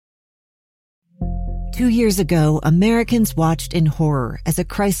2 years ago, Americans watched in horror as a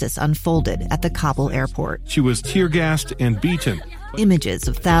crisis unfolded at the Kabul airport. She was tear-gassed and beaten. Images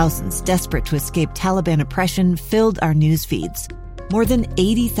of thousands desperate to escape Taliban oppression filled our news feeds. More than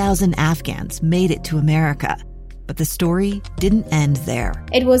 80,000 Afghans made it to America. But the story didn't end there.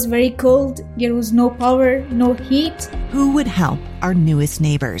 It was very cold. There was no power, no heat. Who would help our newest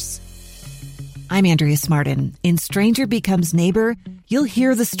neighbors? I'm Andrea Smartin. In Stranger Becomes Neighbor, you'll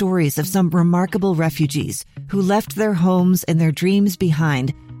hear the stories of some remarkable refugees who left their homes and their dreams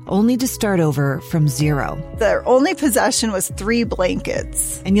behind, only to start over from zero. Their only possession was 3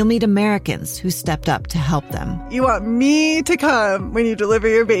 blankets. And you'll meet Americans who stepped up to help them. You want me to come when you deliver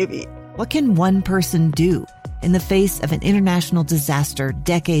your baby. What can one person do in the face of an international disaster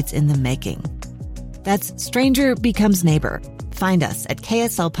decades in the making? That's Stranger Becomes Neighbor. Find us at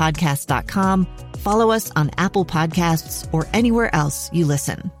kslpodcast.com. Follow us on Apple Podcasts or anywhere else you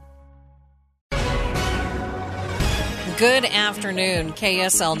listen. Good afternoon.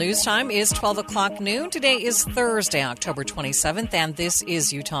 KSL News Time is 12 o'clock noon. Today is Thursday, October 27th, and this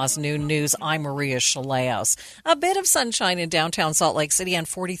is Utah's Noon News. I'm Maria Chaleos. A bit of sunshine in downtown Salt Lake City and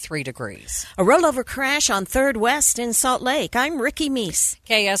 43 degrees. A rollover crash on 3rd West in Salt Lake. I'm Ricky Meese.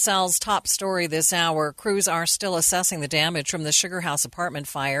 KSL's top story this hour. Crews are still assessing the damage from the Sugar House apartment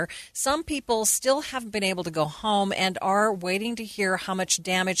fire. Some people still haven't been able to go home and are waiting to hear how much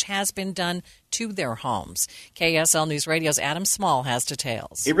damage has been done to their homes. KSL News Radio's Adam Small has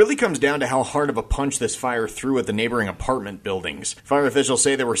details. It really comes down to how hard of a punch this fire threw at the neighboring apartment buildings. Fire officials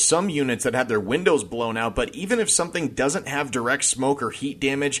say there were some units that had their windows blown out, but even if something doesn't have direct smoke or heat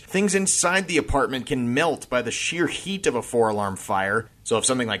damage, things inside the apartment can melt by the sheer heat of a 4-alarm fire. So if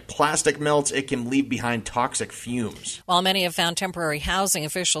something like plastic melts, it can leave behind toxic fumes. While many have found temporary housing,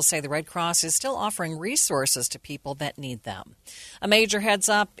 officials say the Red Cross is still offering resources to people that need them. A major heads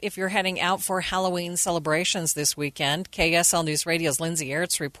up if you're heading out for Halloween celebrations this weekend. KSL News Radio's Lindsay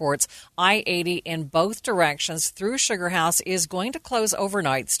Ertz reports I-80 in both directions through Sugar House is going to close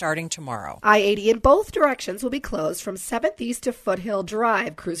overnight starting tomorrow. I-80 in both directions will be closed from 7th East to Foothill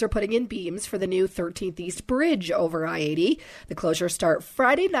Drive. Crews are putting in beams for the new 13th East Bridge over I-80. The closure starts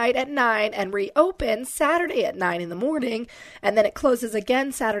Friday night at 9 and reopen Saturday at 9 in the morning, and then it closes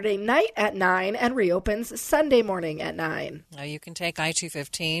again Saturday night at 9 and reopens Sunday morning at 9. Now you can take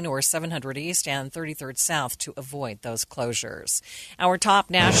I-215 or 700 East and 33rd South to avoid those closures. Our top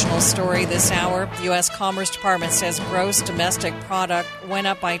national story this hour, the U.S. Commerce Department says gross domestic product went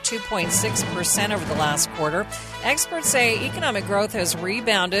up by 2.6% over the last quarter. Experts say economic growth has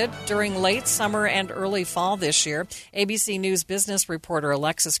rebounded during late summer and early fall this year. ABC News business reporter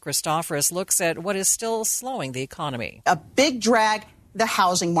Alexis Christoforous looks at what is still slowing the economy. A big drag, the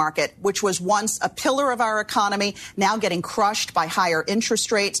housing market, which was once a pillar of our economy, now getting crushed by higher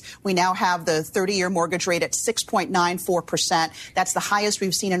interest rates. We now have the 30-year mortgage rate at 6.94%. That's the highest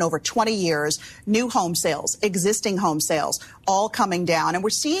we've seen in over 20 years. New home sales, existing home sales, all coming down. And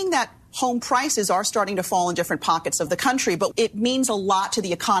we're seeing that home prices are starting to fall in different pockets of the country, but it means a lot to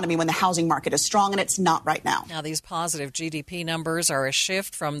the economy when the housing market is strong, and it's not right now. Now, these positive GDP numbers are a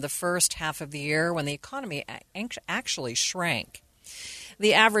shift from the first half of the year when the economy actually shrank.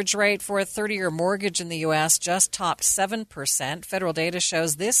 The average rate for a 30-year mortgage in the U.S. just topped 7%. Federal data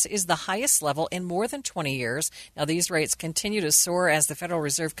shows this is the highest level in more than 20 years. Now, these rates continue to soar as the Federal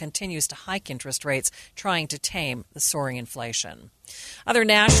Reserve continues to hike interest rates, trying to tame the soaring inflation. Other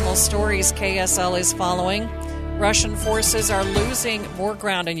national stories KSL is following. Russian forces are losing more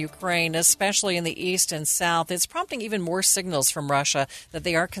ground in Ukraine, especially in the east and south. It's prompting even more signals from Russia that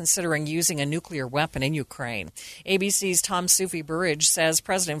they are considering using a nuclear weapon in Ukraine. ABC's Tom Sufi-Burridge says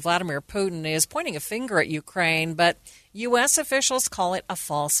President Vladimir Putin is pointing a finger at Ukraine, but U.S. officials call it a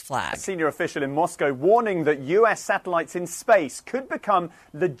false flag. A senior official in Moscow warning that U.S. satellites in space could become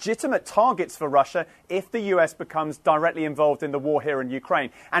legitimate targets for Russia if the U.S. becomes directly involved in the war here in Ukraine.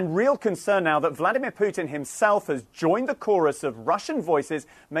 And real concern now that Vladimir Putin himself has joined the chorus of Russian voices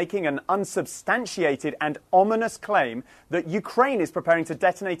making an unsubstantiated and ominous claim that Ukraine is preparing to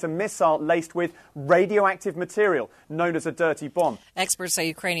detonate a missile laced with radioactive material known as a dirty bomb. Experts say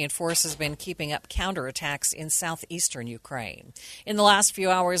Ukrainian forces have been keeping up counterattacks in southeastern Ukraine. In the last few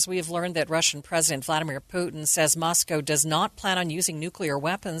hours, we have learned that Russian President Vladimir Putin says Moscow does not plan on using nuclear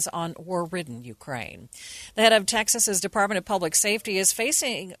weapons on war-ridden Ukraine. The head of Texas's Department of Public Safety is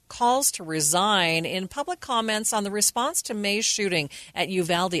facing calls to resign in public comments on the response to May's shooting at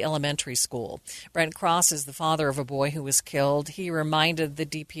Uvalde Elementary School. Brent Cross is the father of a boy who was killed. He reminded the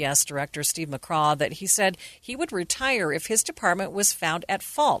DPS director, Steve McCraw, that he said he would retire if his department was found at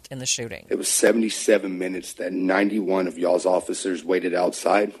fault in the shooting. It was 77 minutes that 91 one of y'all's officers waited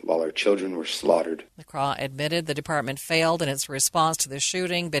outside while our children were slaughtered. McCraw admitted the department failed in its response to the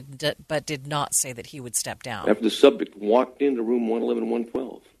shooting, but did not say that he would step down. After the subject walked into room 111 and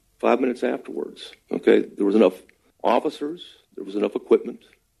 112, 5 minutes afterwards, there was enough officers, there was enough equipment, there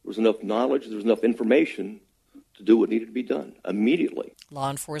was enough knowledge, there was enough information to do what needed to be done immediately. Law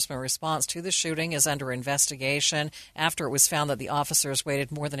enforcement response to the shooting is under investigation after it was found that the officers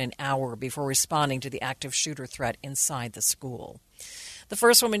waited more than an hour before responding to the active shooter threat inside the school. The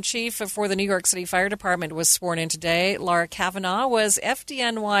first woman chief for the New York City Fire Department was sworn in today. Laura Kavanaugh was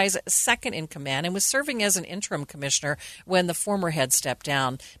FDNY's second in command and was serving as an interim commissioner when the former head stepped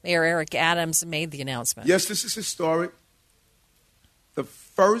down. Mayor Eric Adams made the announcement. Yes, this is historic. The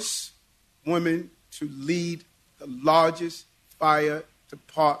first woman to lead the largest fire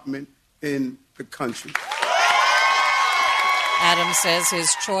department in the country. Adams says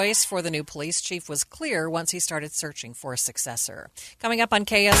his choice for the new police chief was clear once he started searching for a successor. Coming up on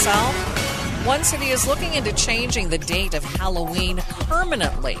KSL, one city is looking into changing the date of Halloween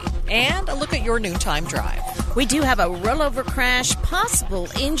permanently. And a look at your noontime drive. We do have a rollover crash, possible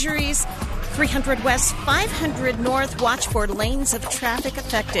injuries. 300 West, 500 North. Watch for lanes of traffic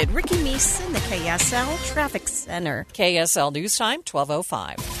affected. Ricky Meese in the KSL Traffic Center. KSL News Time,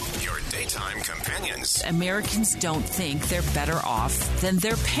 12:05. Your daytime companions. Americans don't think they're better off than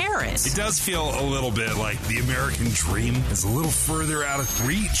their parents. It does feel a little bit like the American dream is a little further out of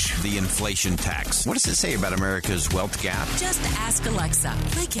reach. The inflation tax. What does it say about America's wealth gap? Just ask Alexa.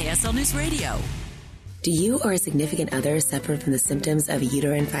 Play KSL News Radio. Do you or a significant other suffer from the symptoms of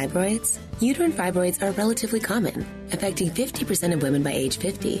uterine fibroids? Uterine fibroids are relatively common, affecting 50% of women by age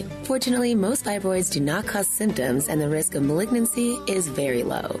 50. Fortunately, most fibroids do not cause symptoms and the risk of malignancy is very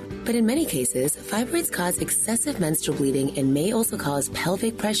low. But in many cases, fibroids cause excessive menstrual bleeding and may also cause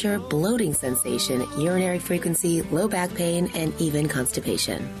pelvic pressure, bloating sensation, urinary frequency, low back pain, and even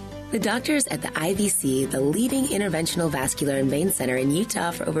constipation. The doctors at the IVC, the leading interventional vascular and vein center in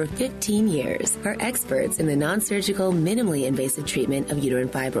Utah for over 15 years, are experts in the non-surgical, minimally invasive treatment of uterine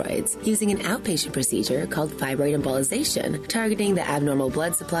fibroids using an outpatient procedure called fibroid embolization, targeting the abnormal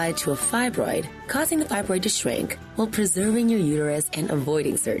blood supply to a fibroid, causing the fibroid to shrink while preserving your uterus and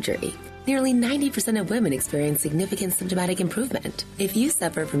avoiding surgery. Nearly 90% of women experience significant symptomatic improvement. If you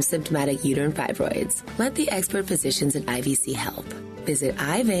suffer from symptomatic uterine fibroids, let the expert physicians at IVC help. Visit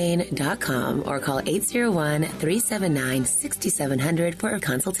iVein.com or call 801-379-6700 for a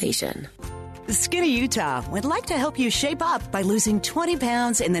consultation. Skinny Utah would like to help you shape up by losing 20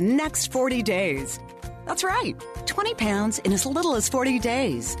 pounds in the next 40 days. That's right, 20 pounds in as little as 40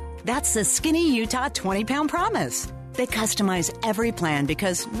 days. That's the Skinny Utah 20-pound promise. They customize every plan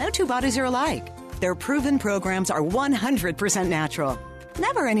because no two bodies are alike. Their proven programs are 100% natural.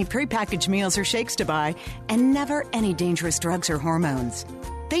 Never any prepackaged meals or shakes to buy, and never any dangerous drugs or hormones.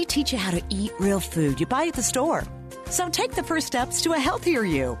 They teach you how to eat real food you buy at the store. So take the first steps to a healthier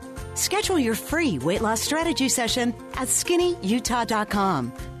you. Schedule your free weight loss strategy session at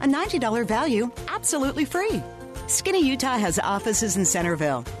SkinnyUtah.com. A $90 value, absolutely free. Skinny Utah has offices in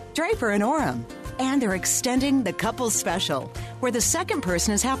Centerville, Draper, and Orem. And they're extending the couples special, where the second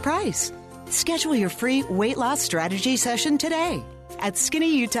person is half price. Schedule your free weight loss strategy session today at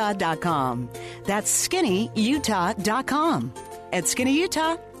SkinnyUtah.com. That's SkinnyUtah.com. At Skinny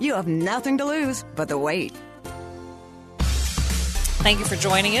Utah, you have nothing to lose but the weight. Thank you for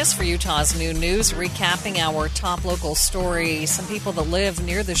joining us for Utah's New News, recapping our top local stories. Some people that live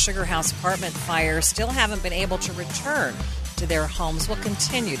near the Sugar House apartment fire still haven't been able to return to their homes. We'll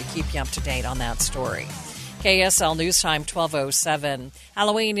continue to keep you up to date on that story. KSL News Time, 12:07.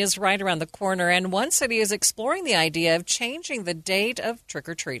 Halloween is right around the corner, and one city is exploring the idea of changing the date of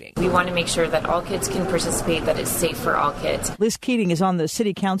trick-or-treating. We want to make sure that all kids can participate, that it's safe for all kids. Liz Keating is on the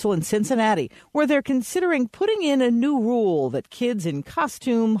city council in Cincinnati, where they're considering putting in a new rule that kids in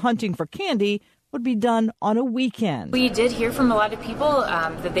costume hunting for candy would be done on a weekend. We did hear from a lot of people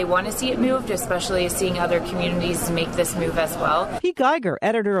that they want to see it moved, especially seeing other communities make this move as well. Pete Geiger,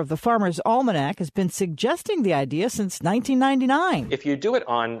 editor of the Farmer's Almanac, has been suggesting the idea since 1999. If you do it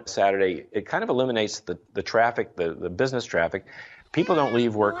on Saturday, it kind of eliminates the traffic, the business traffic. People don't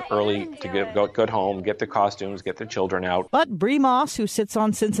leave work early to go home, get their costumes, get their children out. But Bree Moss, who sits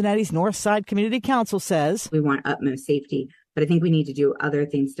on Cincinnati's North Side Community Council, says, we want utmost safety, but I think we need to do other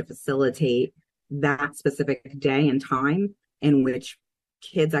things to facilitate that specific day and time in which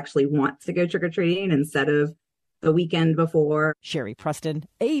kids actually want to go trick-or-treating instead of the weekend before. Sherry Preston,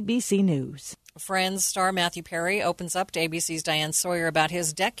 ABC News. Friends star Matthew Perry opens up to ABC's Diane Sawyer about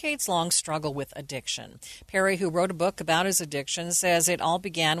his decades-long struggle with addiction. Perry, who wrote a book about his addiction, says it all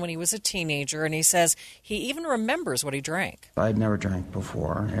began when he was a teenager, and he says he even remembers what he drank. I'd never drank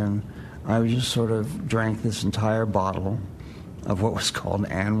before, and I just sort of drank this entire bottle of what was called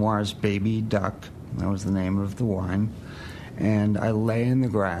Anwar's Baby Duck. That was the name of the wine. And I lay in the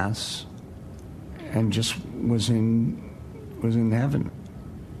grass and just was in heaven.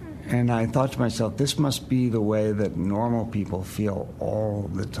 And I thought to myself, this must be the way that normal people feel all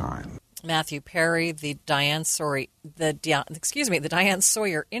the time. Matthew Perry, the Diane Sawyer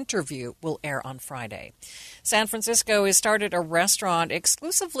interview will air on Friday. San Francisco has started a restaurant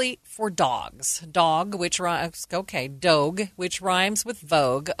exclusively for dogs. Dogue, which rhymes with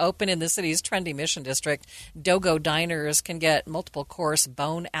Vogue, open in the city's trendy Mission District. Dogo diners can get multiple course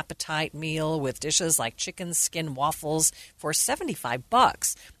Bon Appetit meal with dishes like chicken skin waffles for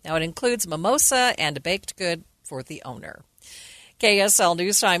 $75. Now it includes mimosa and a baked good for the owner. KSL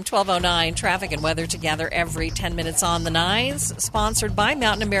News Time, 12:09. Traffic and weather together every 10 minutes on the nines. Sponsored by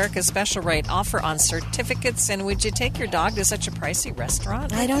Mountain America's special rate offer on certificates. And would you take your dog to such a pricey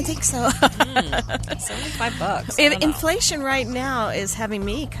restaurant? I don't think so. $75. Inflation right now is having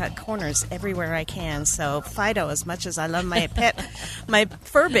me cut corners everywhere I can. So Fido, as much as I love my pet, my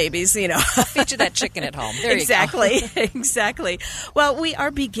fur babies, I'll feed you that chicken at home. There exactly, you go. Exactly. Well, we are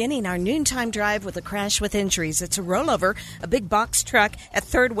beginning our noontime drive with a crash with injuries. It's a rollover, a big box truck at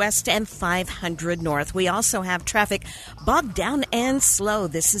 3rd West and 500 North. We also have traffic bogged down and slow.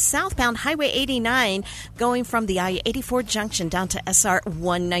 This is southbound Highway 89 going from the I-84 junction down to SR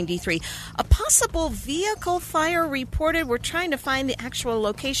 193. A possible vehicle fire reported. We're trying to find the actual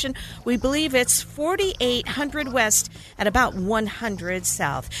location. We believe it's 4800 West at about 100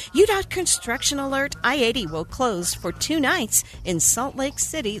 South. UDOT construction alert. I-80 will close for 2 nights in Salt Lake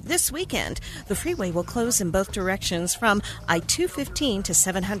City this weekend. The freeway will close in both directions from I-215 to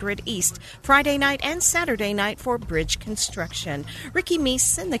 700 East, Friday night and Saturday night for bridge construction. Ricky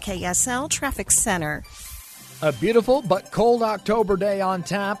Meese in the KSL Traffic Center. A beautiful but cold October day on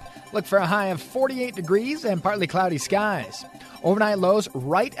tap. Look for a high of 48 degrees and partly cloudy skies. Overnight lows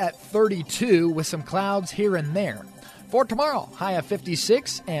right at 32 with some clouds here and there. For tomorrow, high of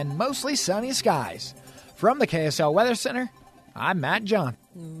 56 and mostly sunny skies. From the KSL Weather Center, I'm Matt John.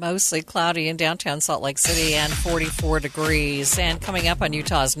 Mostly cloudy in downtown Salt Lake City and 44 degrees. And coming up on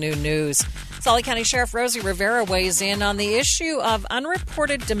Utah's New News, Salt Lake County Sheriff Rosie Rivera weighs in on the issue of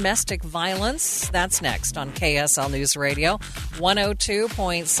unreported domestic violence. That's next on KSL News Radio,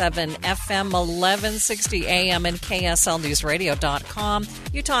 102.7 FM, 1160 AM, and KSLNewsRadio.com,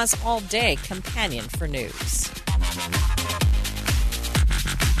 Utah's all-day companion for news.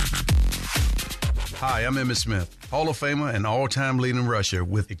 Hi, I'm Emmitt Smith, Hall of Famer and all-time leading rusher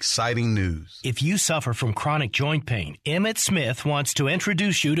with exciting news. If you suffer from chronic joint pain, Emmitt Smith wants to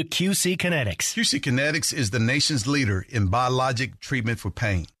introduce you to QC Kinetics. QC Kinetics is the nation's leader in biologic treatment for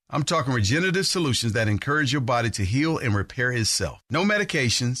pain. I'm talking regenerative solutions that encourage your body to heal and repair itself. No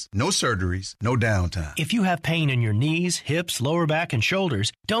medications, no surgeries, no downtime. If you have pain in your knees, hips, lower back, and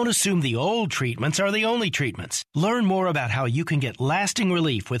shoulders, don't assume the old treatments are the only treatments. Learn more about how you can get lasting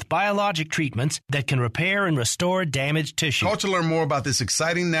relief with biologic treatments that can repair and restore damaged tissue. Call to learn more about this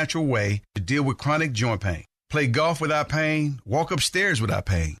exciting natural way to deal with chronic joint pain. Play golf without pain, walk upstairs without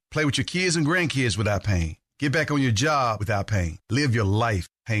pain, play with your kids and grandkids without pain. Get back on your job without pain. Live your life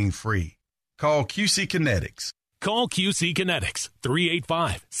pain-free. Call QC Kinetics. Call QC Kinetics,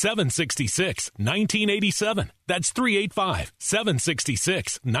 385-766-1987. That's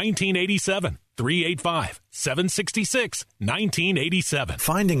 385-766-1987. 385-766-1987.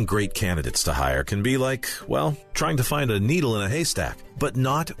 Finding great candidates to hire can be like, well, trying to find a needle in a haystack, but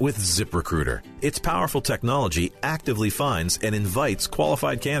not with ZipRecruiter. Its powerful technology actively finds and invites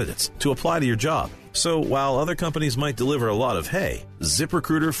qualified candidates to apply to your job. So while other companies might deliver a lot of hay,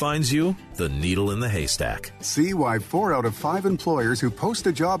 ZipRecruiter finds you the needle in the haystack. See why 4 out of 5 employers who post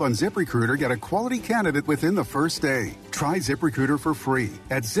a job on ZipRecruiter get a quality candidate within the first day. Try ZipRecruiter for free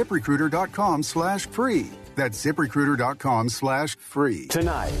at ZipRecruiter.com/free. That's ZipRecruiter.com/free.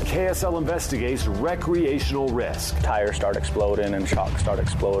 Tonight, KSL investigates recreational risk. Tires start exploding and shocks start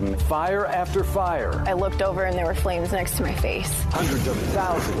exploding. Fire after fire. I looked over and there were flames next to my face. Hundreds of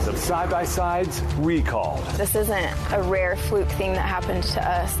thousands of side-by-sides recalled. This isn't a rare fluke thing that happened to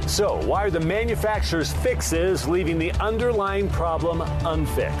us. So why are the manufacturer's fixes leaving the underlying problem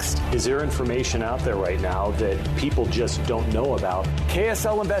unfixed? Is there information out there right now that people just don't know about?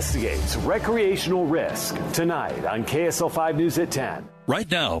 KSL investigates recreational risk. Tonight on KSL 5 News at 10. Right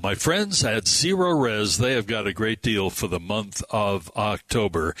now, my friends at Zero Res, they have got a great deal for the month of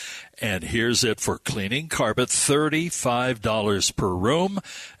October. And here's it for cleaning carpet, $35 per room,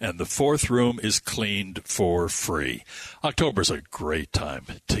 and the fourth room is cleaned for free. October's a great time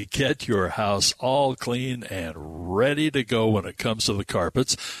to get your house all clean and ready to go when it comes to the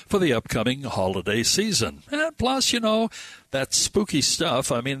carpets for the upcoming holiday season. And plus, that spooky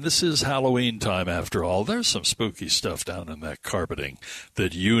stuff. I mean, this is Halloween time after all. There's some spooky stuff down in that carpeting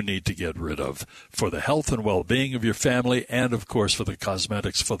that you need to get rid of for the health and well-being of your family and, of course, for the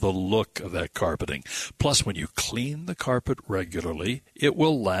cosmetics, for the look of that carpeting. Plus, when you clean the carpet regularly, it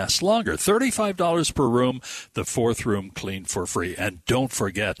will last longer. $35 per room, the fourth room cleaned for free. And don't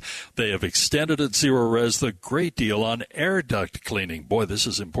forget, they have extended at Zero Res the great deal on air duct cleaning. Boy, this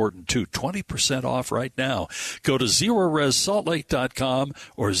is important too. 20% off right now. Go to ZeroResSaltLake.com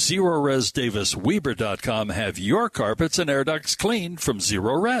or ZeroResDavisWeber.com. Have your carpets and air ducts cleaned from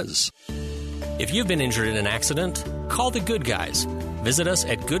Zero Res. If you've been injured in an accident, call the Good Guys. Visit us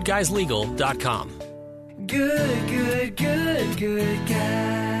at goodguyslegal.com. Good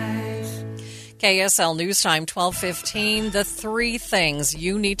guys. KSL News Time, 12:15. The three things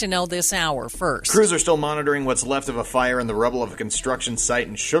you need to know this hour. First, crews are still monitoring what's left of a fire in the rubble of a construction site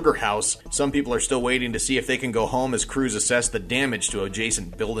in Sugar House. Some people are still waiting to see if they can go home as crews assess the damage to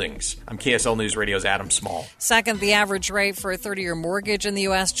adjacent buildings. I'm KSL News Radio's Adam Small. Second, the average rate for a 30-year mortgage in the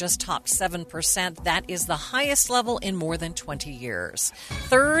U.S. just topped 7%. That is the highest level in more than 20 years.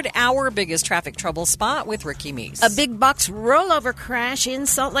 Third, our biggest traffic trouble spot with Ricky Meese. A big box rollover crash in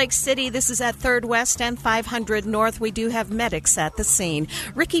Salt Lake City. This is at 3rd West and 500 North. We do have medics at the scene.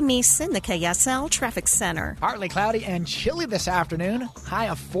 Ricky Meese in the KSL Traffic Center. Partly cloudy and chilly this afternoon. High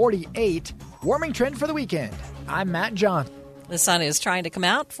of 48. Warming trend for the weekend. I'm Matt John. The sun is trying to come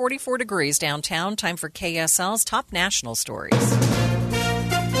out. 44 degrees downtown. Time for KSL's top national stories.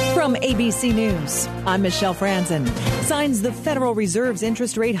 From ABC News, I'm Michelle Franzen. Signs the Federal Reserve's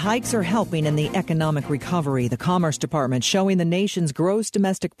interest rate hikes are helping in the economic recovery. The Commerce Department showing the nation's gross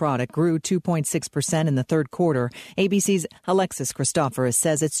domestic product grew 2.6% in the third quarter. ABC's Alexis Christoforous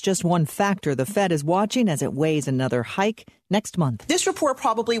says it's just one factor the Fed is watching as it weighs another hike next month. This report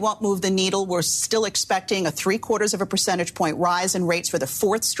probably won't move the needle. We're still expecting a 0.75 percentage point rise in rates for the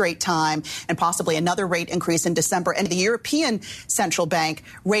fourth straight time and possibly another rate increase in December. And the European Central Bank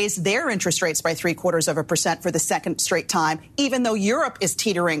raised their interest rates by 0.75% for the second straight time, even though Europe is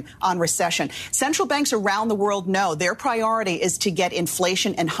teetering on recession. Central banks around the world know their priority is to get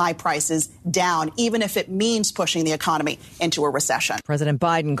inflation and high prices down, even if it means pushing the economy into a recession. President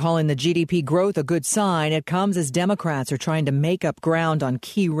Biden calling the GDP growth a good sign. It comes as Democrats are trying to make up ground on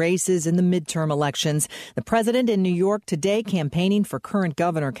key races in the midterm elections. The president in New York today campaigning for current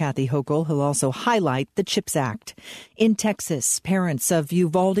Governor Kathy Hochul, who'll also highlight the CHIPS Act. In Texas, parents of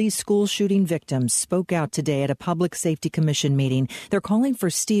Uvalde school shooting victims spoke out today at a Public Safety Commission meeting. They're calling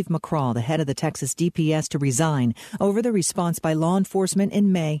for Steve McCraw, the head of the Texas DPS, to resign over the response by law enforcement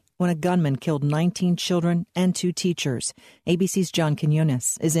in May when a gunman killed 19 children and 2 teachers. ABC's John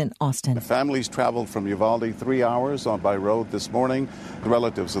Quinones is in Austin. The families traveled from Uvalde 3 hours by road this morning. The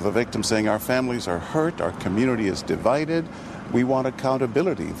relatives of the victims saying our families are hurt, our community is divided. We want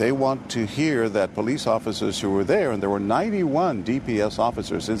accountability. They want to hear that police officers who were there, and there were 91 DPS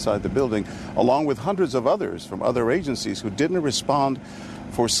officers inside the building, along with hundreds of others from other agencies who didn't respond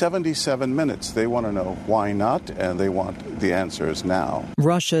for 77 minutes. They want to know why not, and they want the answers now.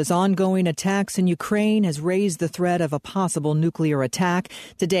 Russia's ongoing attacks in Ukraine has raised the threat of a possible nuclear attack.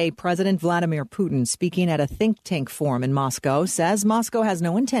 Today, President Vladimir Putin, speaking at a think tank forum in Moscow, says Moscow has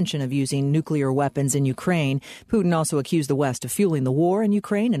no intention of using nuclear weapons in Ukraine. Putin also accused the West of fueling the war in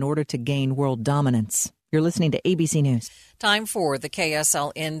Ukraine in order to gain world dominance. You're listening to ABC News. Time for the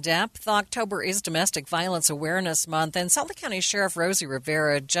KSL In-Depth. October is Domestic Violence Awareness Month, and Salt Lake County Sheriff Rosie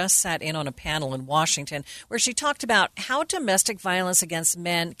Rivera just sat in on a panel in Washington where she talked about how domestic violence against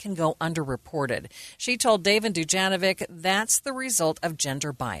men can go underreported. She told David Dujanovic that's the result of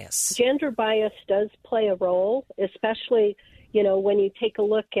gender bias. Gender bias does play a role, especially, when you take a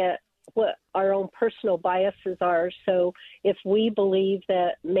look at what our own personal biases are. So if we believe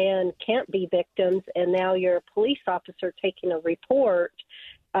that men can't be victims and now you're a police officer taking a report,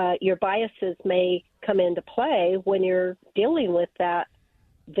 your biases may come into play when you're dealing with that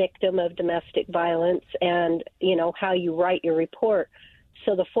victim of domestic violence and, how you write your report.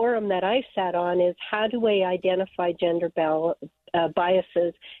 So the forum that I sat on is how do we identify gender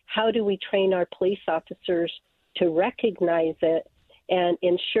biases? How do we train our police officers to recognize it and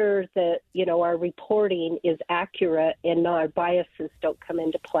ensure that, our reporting is accurate and our biases don't come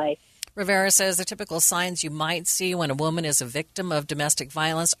into play? Rivera says the typical signs you might see when a woman is a victim of domestic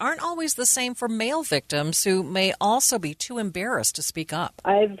violence aren't always the same for male victims who may also be too embarrassed to speak up.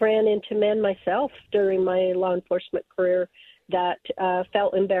 I've ran into men myself during my law enforcement career that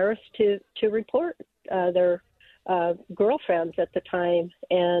felt embarrassed to report their girlfriends at the time.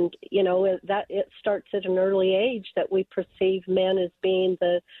 And, that it starts at an early age that we perceive men as being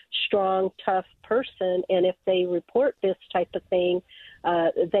the strong, tough person. And if they report this type of thing,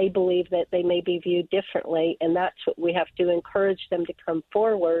 they believe that they may be viewed differently. And that's what we have to encourage them to come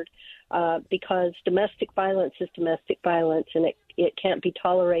forward, because domestic violence is domestic violence, and it can't be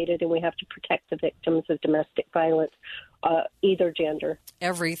tolerated, and we have to protect the victims of domestic violence, either gender.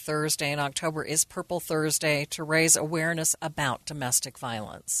 Every Thursday in October is Purple Thursday to raise awareness about domestic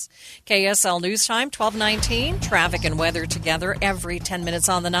violence. KSL News Time, 12:19. Traffic and weather together every 10 minutes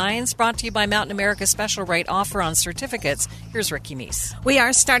on the nines. Brought to you by Mountain America's special rate offer on certificates. Here's Ricky Meese. We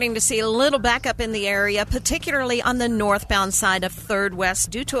are starting to see a little backup in the area, particularly on the northbound side of 3rd West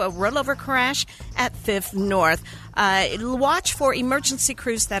due to a rollover crash at 5th North. Watch for emergency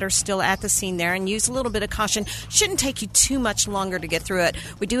crews that are still at the scene there and use a little bit of caution. Shouldn't take you too much longer to get through it.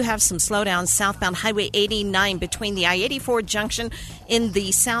 We do have some slowdowns southbound Highway 89 between the I-84 junction in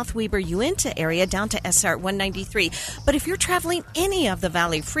the South Weber Uinta area down to SR 193. But if you're traveling any of the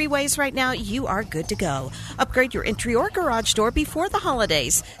Valley freeways right now, you are good to go. Upgrade your entry or garage door before the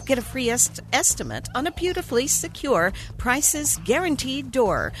holidays. Get a free estimate on a beautifully secure, prices guaranteed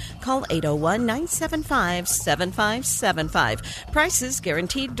door. Call 801-975-7575. Prices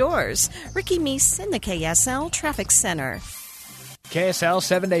guaranteed doors. Ricky Meese in the KSL Traffic Center. KSL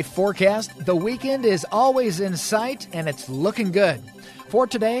 7-day forecast. The weekend is always in sight, and it's looking good. For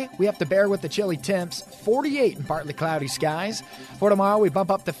today, we have to bear with the chilly temps. 48 and partly cloudy skies. For tomorrow, we bump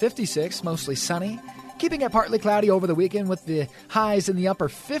up to 56, mostly sunny. Keeping it partly cloudy over the weekend with the highs in the upper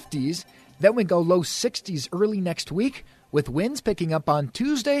 50s. Then we go low 60s early next week, with winds picking up on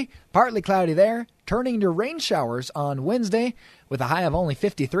Tuesday, partly cloudy there, turning to rain showers on Wednesday with a high of only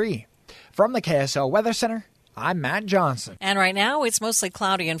 53. From the KSL Weather Center, I'm Matt Johnson. And right now, it's mostly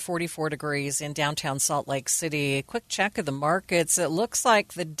cloudy and 44 degrees in downtown Salt Lake City. A quick check of the markets. It looks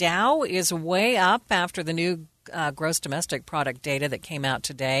like the Dow is way up after the new gross domestic product data that came out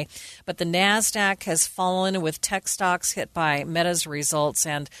today. But the NASDAQ has fallen with tech stocks hit by Meta's results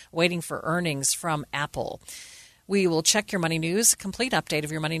and waiting for earnings from Apple. We will check your money news. Complete update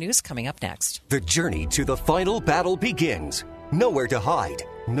of your money news coming up next. The journey to the final battle begins. Nowhere to hide,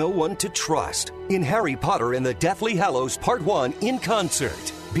 no one to trust. In Harry Potter and the Deathly Hallows Part 1 in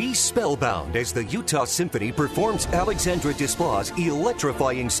concert. Be spellbound as the Utah Symphony performs Alexandra Desplat's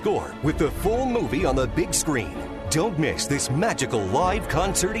electrifying score with the full movie on the big screen. Don't miss this magical live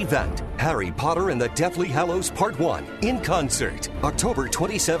concert event. Harry Potter and the Deathly Hallows Part 1 in concert. October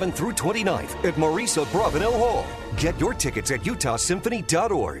 27th through 29th at Marisa Bravenel Hall. Get your tickets at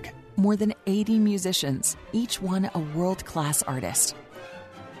utahsymphony.org. More than 80 musicians, each one a world-class artist.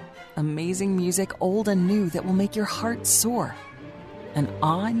 Amazing music, old and new, that will make your heart soar. An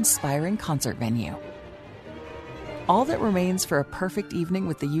awe-inspiring concert venue. All that remains for a perfect evening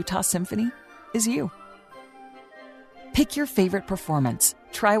with the Utah Symphony is you. Pick your favorite performance,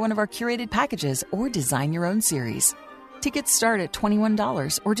 try one of our curated packages, or design your own series. Tickets start at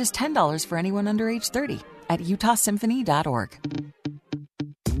 $21 or just $10 for anyone under age 30 at utahsymphony.org.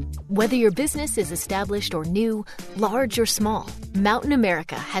 Whether your business is established or new, large or small, Mountain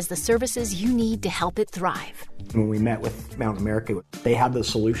America has the services you need to help it thrive. When we met with Mountain America, they had the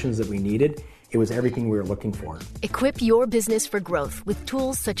solutions that we needed. It was everything we were looking for. Equip your business for growth with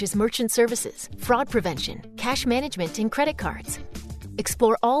tools such as merchant services, fraud prevention, cash management, and credit cards.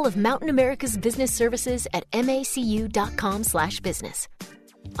 Explore all of Mountain America's business services at macu.com/business.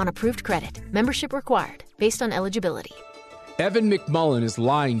 On approved credit, membership required, based on eligibility. Evan McMullin is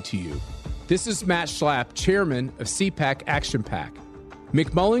lying to you. This is Matt Schlapp, chairman of CPAC Action PAC.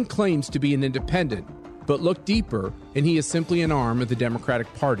 McMullin claims to be an independent, but look deeper, and he is simply an arm of the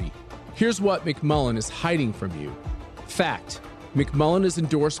Democratic Party. Here's what McMullin is hiding from you. Fact: McMullin is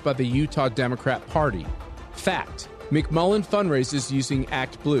endorsed by the Utah Democrat Party. Fact: McMullin fundraises using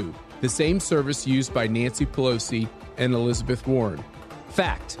Act Blue, the same service used by Nancy Pelosi and Elizabeth Warren.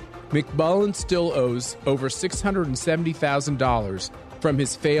 Fact: McMullin still owes over $670,000 from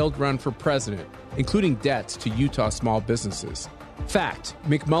his failed run for president, including debts to Utah small businesses. Fact: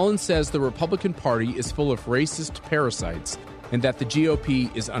 McMullin says the Republican Party is full of racist parasites and that the GOP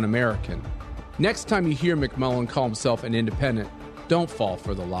is un-American. Next time you hear McMullin call himself an independent, don't fall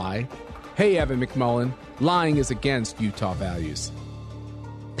for the lie. Hey, Evan McMullin, lying is against Utah values.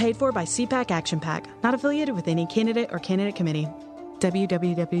 Paid for by CPAC Action PAC, not affiliated with any candidate or candidate committee.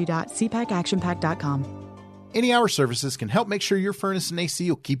 www.cpacactionpack.com. Any Hour Services can help make sure your furnace and AC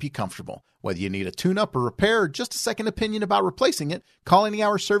will keep you comfortable. Whether you need a tune-up or repair or just a second opinion about replacing it, call Any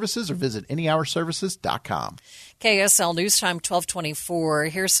Hour Services or visit anyhourservices.com. KSL News Time 1224.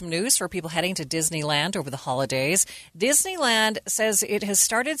 Here's some news for people heading to Disneyland over the holidays. Disneyland says it has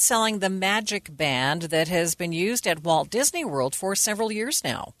started selling the Magic Band that has been used at Walt Disney World for several years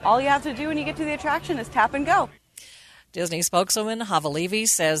now. All you have to do when you get to the attraction is tap and go. Disney spokeswoman Hava Levy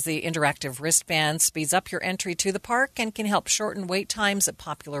says the interactive wristband speeds up your entry to the park and can help shorten wait times at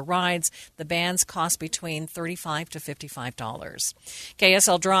popular rides. The bands cost between $35 to $55.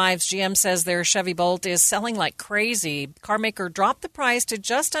 KSL Drives, GM says their Chevy Bolt is selling like crazy. Carmaker dropped the price to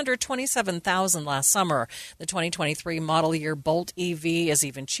just under $27,000 last summer. The 2023 model year Bolt EV is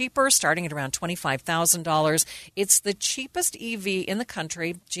even cheaper, starting at around $25,000. It's the cheapest EV in the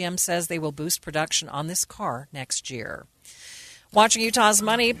country. GM says they will boost production on this car next year. Watching Utah's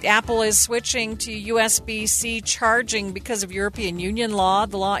money, Apple is switching to USB-C charging because of European Union law.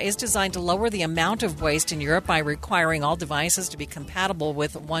 The law is designed to lower the amount of waste in Europe by requiring all devices to be compatible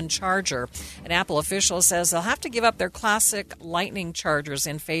with one charger. An Apple official says they'll have to give up their classic Lightning chargers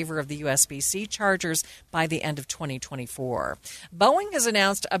in favor of the USB-C chargers by the end of 2024. Boeing has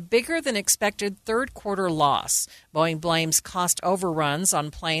announced a bigger-than-expected third-quarter loss. Boeing blames cost overruns on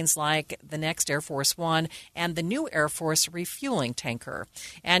planes like the next Air Force One and the new Air Force refueling tanker.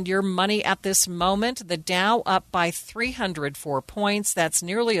 And your money at this moment, the Dow up by 304 points. That's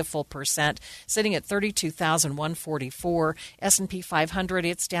nearly a full percent, sitting at 32,144. S&P 500,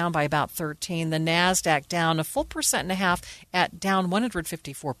 it's down by about 13. The NASDAQ down a full 1.5% at down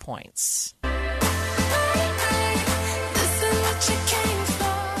 154 points.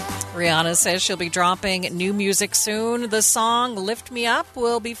 Rihanna says she'll be dropping new music soon. The song Lift Me Up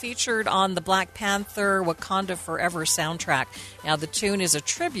will be featured on the Black Panther Wakanda Forever soundtrack. Now, the tune is a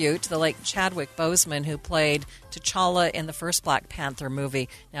tribute to the late Chadwick Boseman, who played T'Challa in the first Black Panther movie.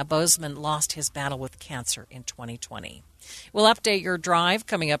 Now, Boseman lost his battle with cancer in 2020. We'll update your drive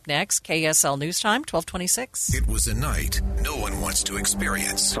coming up next. KSL News Time, 1226. It was a night no one wants to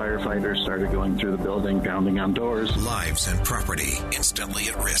experience. Firefighters started going through the building, pounding on doors. Lives and property instantly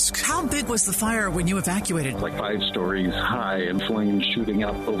at risk. How big was the fire when you evacuated? Like 5 stories high and flames shooting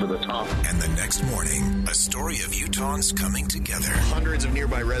up over the top. And the next morning, a story of Utahns coming together. Hundreds of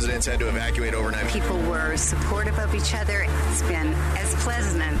nearby residents had to evacuate overnight. People were supportive of each other. It's been as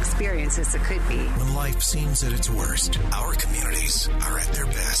pleasant an experience as it could be. When life seems at its worst, our communities are at their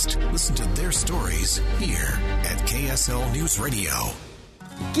best. Listen to their stories here at KSL News Radio.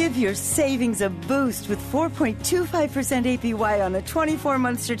 Give your savings a boost with 4.25% APY on a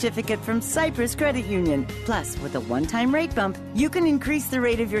 24-month certificate from Cyprus Credit Union. Plus, with a one-time rate bump, you can increase the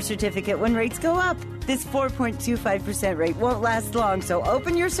rate of your certificate when rates go up. This 4.25% rate won't last long, so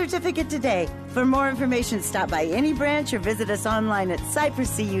open your certificate today. For more information, stop by any branch or visit us online at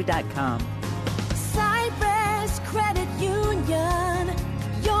cypruscu.com. Cyprus Credit Union,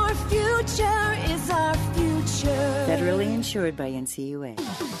 your future is our future. Federally insured by NCUA.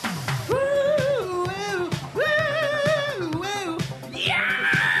 Woo, woo, woo, woo. Yeah!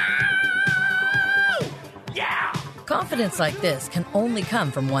 Yeah! Confidence like this can only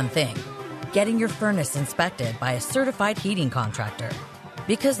come from one thing: getting your furnace inspected by a certified heating contractor.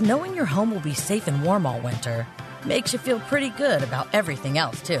 Because knowing your home will be safe and warm all winter makes you feel pretty good about everything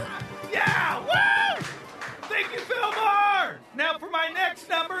else, too. Yeah! Woo! Thank you, Fillmore! Now for my next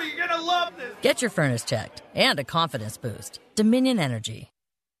number, you're gonna love this. Get your furnace checked and a confidence boost. Dominion Energy.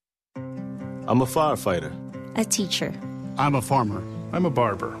 I'm a firefighter. A teacher. I'm a farmer. I'm a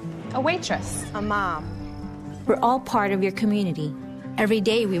barber. A waitress. A mom. We're all part of your community. Every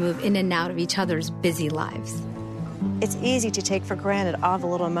day we move in and out of each other's busy lives. It's easy to take for granted all the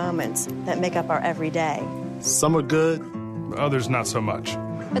little moments that make up our everyday. Some are good, others not so much.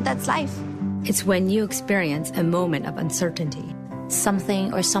 But that's life. It's when you experience a moment of uncertainty.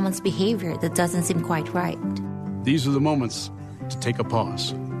 Something or someone's behavior that doesn't seem quite right. These are the moments to take a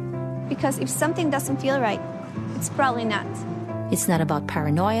pause. Because if something doesn't feel right, it's probably not. It's not about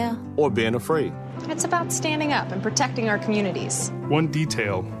paranoia or being afraid. It's about standing up and protecting our communities. One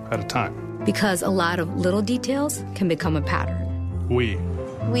detail at a time. Because a lot of little details can become a pattern. We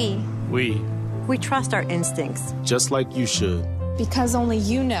trust our instincts. Just like you should. Because only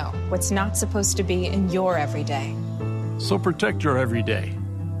you know what's not supposed to be in your everyday. So protect your everyday.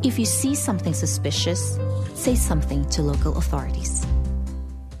 If you see something suspicious, say something to local authorities.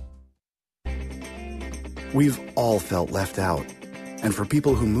 We've all felt left out. And for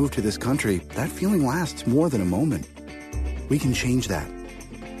people who move to this country, that feeling lasts more than a moment. We can change that.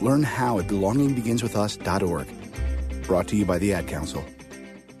 Learn how at belongingbeginswithus.org. Brought to you by the Ad Council.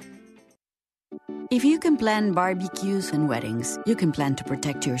 If you can plan barbecues and weddings, you can plan to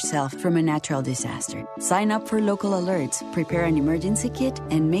protect yourself from a natural disaster. Sign up for local alerts, prepare an emergency kit,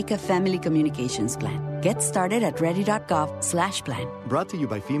 and make a family communications plan. Get started at ready.gov/plan. Brought to you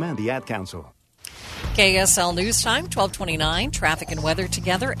by FEMA and the Ad Council. KSL News Time, 12:29. Traffic and weather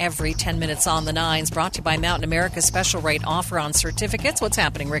together every 10 minutes on the 9s. Brought to you by Mountain America's special rate offer on certificates. What's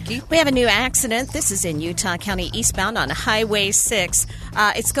happening, Ricky? We have a new accident. This is in Utah County eastbound on Highway 6.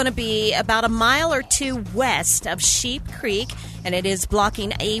 It's going to be about a mile or two west of Sheep Creek, and it is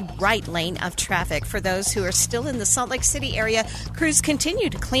blocking a right lane of traffic. For those who are still in the Salt Lake City area, crews continue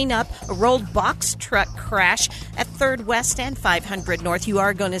to clean up a rolled box truck crash at 3rd West and 500 North. You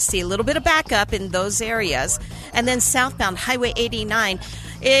are going to see a little bit of backup in those areas. And then southbound Highway 89,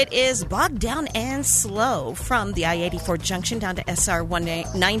 it is bogged down and slow from the I-84 junction down to SR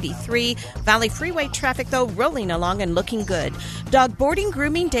 193. Valley Freeway traffic, though, rolling along and looking good. Dog boarding,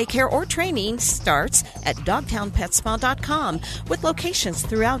 grooming, daycare, or training starts at dogtownpetspa.com with locations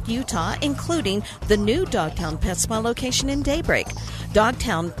throughout Utah, including the new Dogtown Pet Spa location in Daybreak.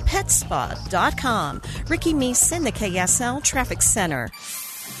 dogtownpetspa.com. Ricky Meese in the KSL Traffic Center.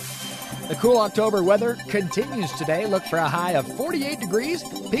 The cool October weather continues today. Look for a high of 48 degrees,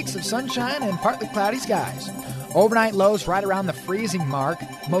 peaks of sunshine, and partly cloudy skies. Overnight lows right around the freezing mark,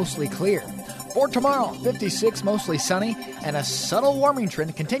 mostly clear. For tomorrow, 56, mostly sunny, and a subtle warming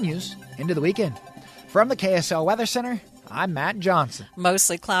trend continues into the weekend. From the KSL Weather Center, I'm Matt Johnson.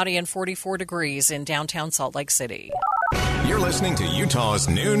 Mostly cloudy and 44 degrees in downtown Salt Lake City. You're listening to Utah's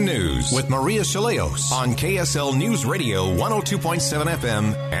Noon News with Maria Chaleos on KSL News Radio 102.7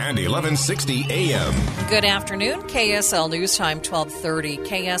 FM and 1160 AM. Good afternoon. KSL News Time, 12:30.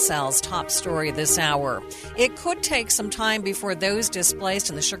 KSL's top story this hour. It could take some time before those displaced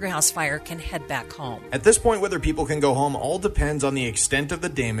in the Sugar House fire can head back home. At this point, whether people can go home all depends on the extent of the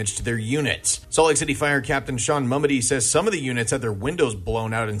damage to their units. Salt Lake City Fire Captain Sean Mumady says some of the units had their windows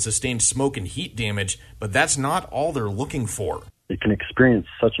blown out and sustained smoke and heat damage, but that's not all they're looking for. They can experience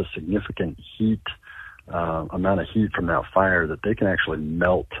such a significant amount of heat from that fire that they can actually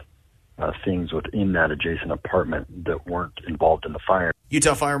melt things within that adjacent apartment that weren't involved in the fire.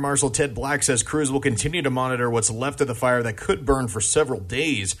 Utah Fire Marshal Ted Black says crews will continue to monitor what's left of the fire that could burn for several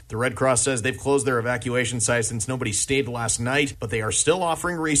days. The Red Cross says they've closed their evacuation site since nobody stayed last night, but they are still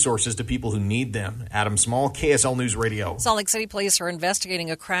offering resources to people who need them. Adam Small, KSL News Radio. Salt Lake City police are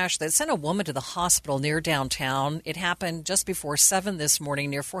investigating a crash that sent a woman to the hospital near downtown. It happened just before 7 this morning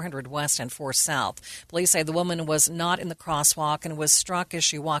near 400 West and 4 South. Police say the woman was not in the crosswalk and was struck as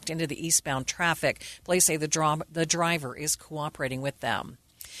she walked into the eastbound traffic. Police say the driver is cooperating with them.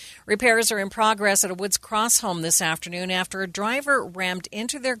 Repairs are in progress at a Woods Cross home this afternoon after a driver rammed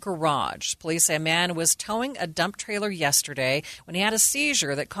into their garage. Police say a man was towing a dump trailer yesterday when he had a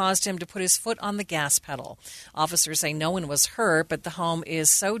seizure that caused him to put his foot on the gas pedal. Officers say no one was hurt, but the home is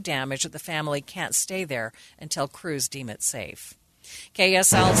so damaged that the family can't stay there until crews deem it safe.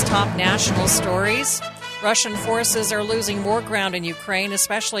 KSL's top national stories. Russian forces are losing more ground in Ukraine,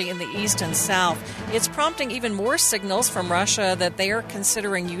 especially in the east and south. It's prompting even more signals from Russia that they are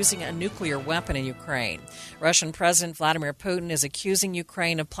considering using a nuclear weapon in Ukraine. Russian President Vladimir Putin is accusing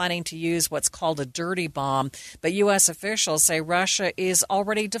Ukraine of planning to use what's called a dirty bomb, but U.S. officials say Russia is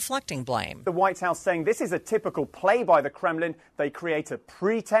already deflecting blame. The White House saying this is a typical play by the Kremlin. They create a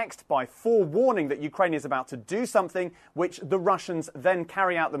pretext by forewarning that Ukraine is about to do something which the Russians then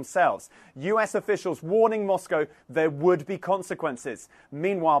carry out themselves. U.S. officials warning Moscow there would be consequences.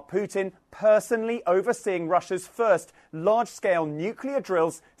 Meanwhile, Putin personally overseeing Russia's first large-scale nuclear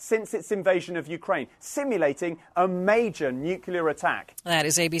drills since its invasion of Ukraine, simulating a major nuclear attack. That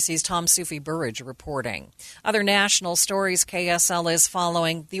is ABC's Tom Sufi Burridge reporting. Other national stories KSL is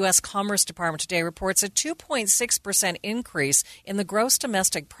following. The U.S. Commerce Department today reports a 2.6% increase in the gross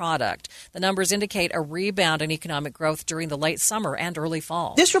domestic product. The numbers indicate a rebound in economic growth during the late summer and early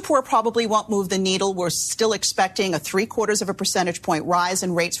fall. This report probably won't move the needle. We're still expecting a 0.75 percentage point rise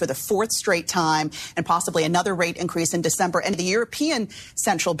in rates for the fourth straight time and possibly another rate increase in December. And the European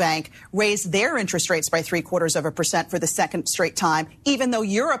Central Bank raised their interest rates by 0.75% for the second straight time, even though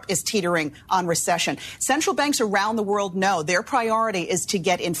Europe is teetering on recession. Central banks around the world know their priority is to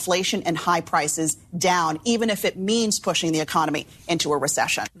get inflation and high prices down, even if it means pushing the economy into a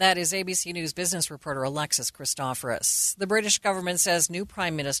recession. That is ABC News business reporter Alexis Christoforous. The British government says new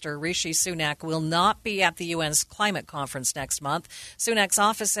Prime Minister Rishi Sunak will not be be at the UN's climate conference next month. Sunak's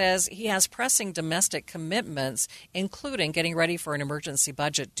office says he has pressing domestic commitments, including getting ready for an emergency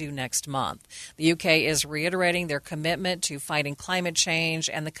budget due next month. The UK is reiterating their commitment to fighting climate change,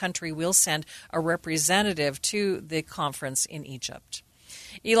 and the country will send a representative to the conference in Egypt.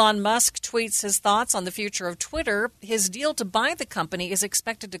 Elon Musk tweets his thoughts on the future of Twitter. His deal to buy the company is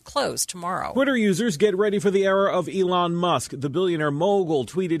expected to close tomorrow. Twitter users, get ready for the era of Elon Musk. The billionaire mogul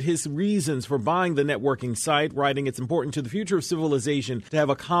tweeted his reasons for buying the networking site, writing it's important to the future of civilization to have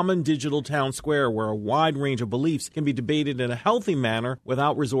a common digital town square where a wide range of beliefs can be debated in a healthy manner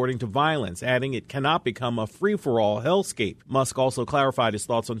without resorting to violence, adding it cannot become a free-for-all hellscape. Musk also clarified his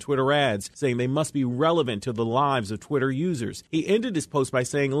thoughts on Twitter ads, saying they must be relevant to the lives of Twitter users. He ended his post by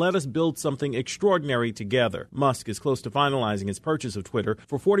saying, let us build something extraordinary together. Musk is close to finalizing his purchase of Twitter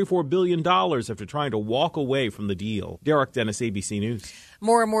for $44 billion after trying to walk away from the deal. Derek Dennis, ABC News.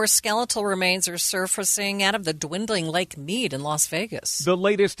 More and more skeletal remains are surfacing out of the dwindling Lake Mead in Las Vegas. The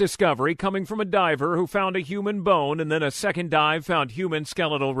latest discovery coming from a diver who found a human bone, and then a second dive found human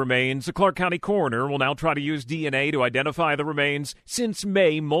skeletal remains. The Clark County coroner will now try to use DNA to identify the remains. Since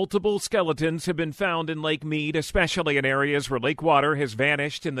May, multiple skeletons have been found in Lake Mead, especially in areas where lake water has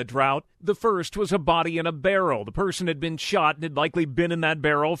vanished in the drought. The first was a body in a barrel. The person had been shot and had likely been in that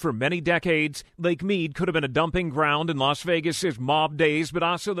barrel for many decades. Lake Mead could have been a dumping ground in Las Vegas' mob days, but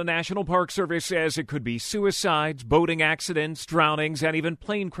also the National Park Service says it could be suicides, boating accidents, drownings, and even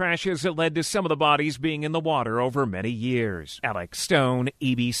plane crashes that led to some of the bodies being in the water over many years. Alex Stone,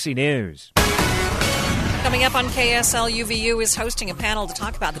 ABC News. Coming up on KSL, UVU is hosting a panel to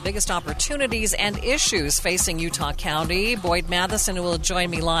talk about the biggest opportunities and issues facing Utah County. Boyd Matheson will join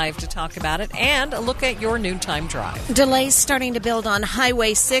me live to talk about it and a look at your noontime drive. Delays starting to build on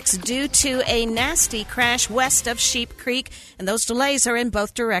Highway 6 due to a nasty crash west of Sheep Creek, and those delays are in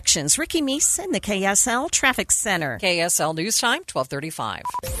both directions. Ricky Meese in the KSL Traffic Center. KSL News Time, 12:35.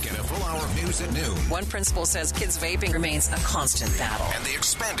 Get a full hour of news at noon. One principal says kids vaping remains a constant battle. And the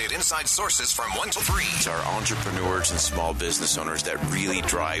expanded inside sources from 1 to 3. Are entrepreneurs and small business owners that really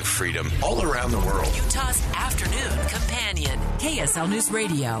drive freedom all around the world. Utah's afternoon companion, KSL News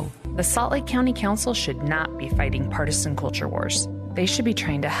Radio. The Salt Lake County Council should not be fighting partisan culture wars. They should be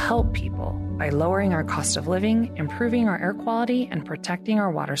trying to help people by lowering our cost of living, improving our air quality, and protecting our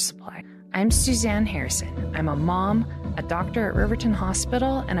water supply. I'm Suzanne Harrison. I'm a mom, a doctor at Riverton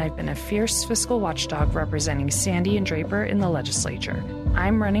Hospital, and I've been a fierce fiscal watchdog representing Sandy and Draper in the legislature.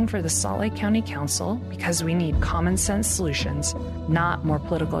 I'm running for the Salt Lake County Council because we need common sense solutions, not more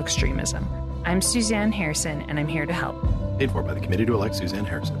political extremism. I'm Suzanne Harrison, and I'm here to help. Paid for by the committee to elect Suzanne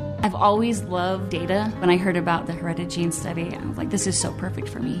Harrison. I've always loved data. When I heard about the Heredigene study, I was like, this is so perfect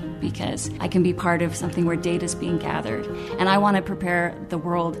for me because I can be part of something where data is being gathered. And I want to prepare the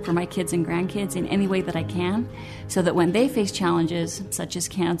world for my kids and grandkids in any way that I can so that when they face challenges such as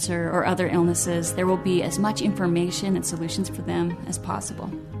cancer or other illnesses, there will be as much information and solutions for them as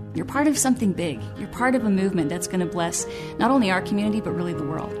possible. You're part of something big. You're part of a movement that's going to bless not only our community, but really the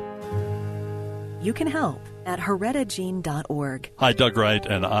world. You can help at heredigene.org. Hi, Doug Wright,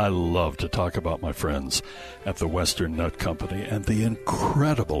 and I love to talk about my friends at the Western Nut Company and the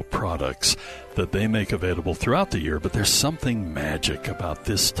incredible products that they make available throughout the year. But there's something magic about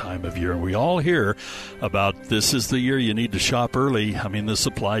this time of year. And we all hear about this is the year you need to shop early. I mean, the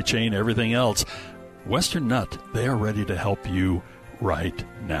supply chain, everything else. Western Nut, they are ready to help you right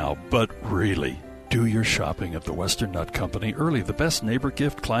now. But really, do your shopping at the Western Nut Company early. The best neighbor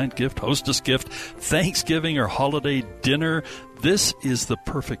gift, client gift, hostess gift, Thanksgiving or holiday dinner. This is the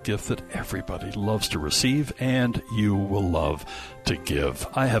perfect gift that everybody loves to receive and you will love to give.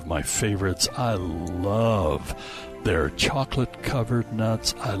 I have my favorites. I love their chocolate-covered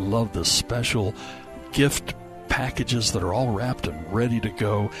nuts. I love the special gift packages that are all wrapped and ready to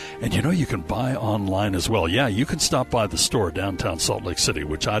go. And you know, you can buy online as well. Yeah, you can stop by the store downtown Salt Lake City,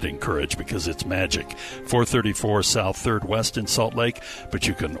 which I'd encourage because it's magic. 434 South 3rd West in Salt Lake. But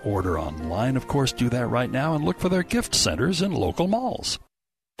you can order online, of course. Do that right now and look for their gift centers in local malls.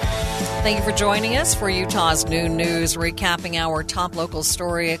 Thank you for joining us for Utah's Noon News, recapping our top local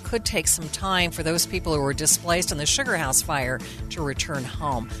story. It could take some time for those people who were displaced in the Sugar House fire to return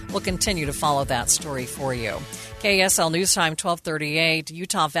home. We'll continue to follow that story for you. KSL News Time, 1238.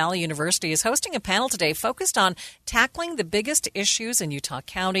 Utah Valley University is hosting a panel today focused on tackling the biggest issues in Utah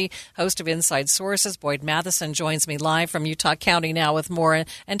County. Host of Inside Sources, Boyd Matheson, joins me live from Utah County now with more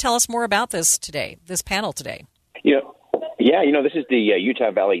and tell us more about this panel today. Yeah. Yeah, this is the Utah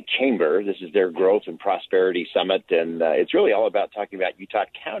Valley Chamber. This is their Growth and Prosperity Summit, and it's really all about talking about Utah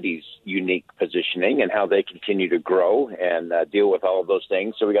County's unique positioning and how they continue to grow and deal with all of those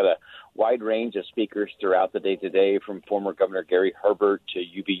things. So we got a wide range of speakers throughout the day today, from former Governor Gary Herbert to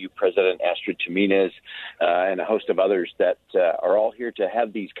UVU President Astrid Jimenez and a host of others that are all here to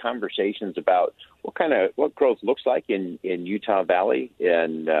have these conversations about what growth looks like in Utah Valley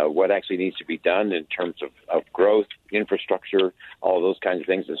and what actually needs to be done in terms of growth, infrastructure, all of those kinds of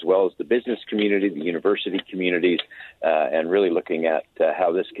things, as well as the business community, the university communities, and really looking at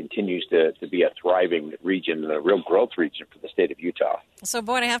how this continues to be a thriving region and a real growth region for the state of Utah. So,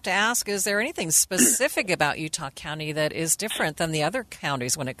 Boyd, I have to ask, is there anything specific about Utah County that is different than the other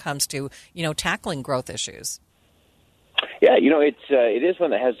counties when it comes to, tackling growth issues? Yeah, it is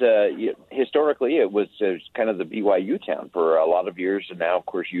one that has historically it was kind of the BYU town for a lot of years, and now, of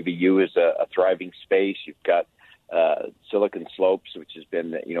course, UVU is a thriving space. You've got Silicon Slopes, which has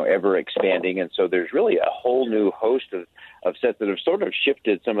been ever expanding, and so there's really a whole new host of sets that have sort of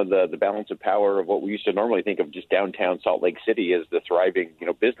shifted some of the balance of power of what we used to normally think of just downtown Salt Lake City as the thriving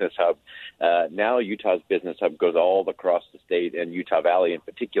business hub. Now Utah's business hub goes all across the state, and Utah Valley in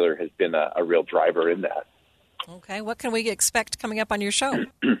particular has been a real driver in that. Okay, what can we expect coming up on your show?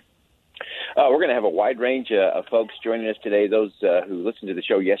 We're going to have a wide range of folks joining us today. Those who listened to the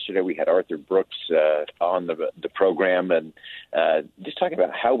show yesterday, we had Arthur Brooks on the program, and just talking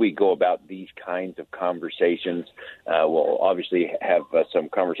about how we go about these kinds of conversations. We'll obviously have some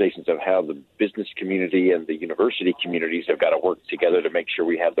conversations of how the business community and the university communities have got to work together to make sure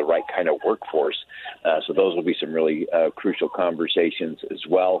we have the right kind of workforce. So those will be some really crucial conversations as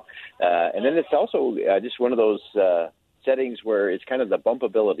well. And then it's also just one of those settings where it's kind of the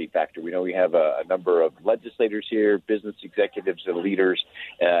bumpability factor. We know we have a number of legislators here, business executives and leaders,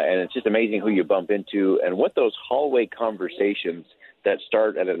 and it's just amazing who you bump into and what those hallway conversations that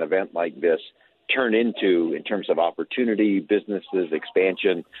start at an event like this turn into in terms of opportunity, businesses,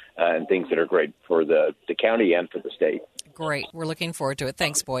 expansion, and things that are great for the county and for the state. Great. We're looking forward to it.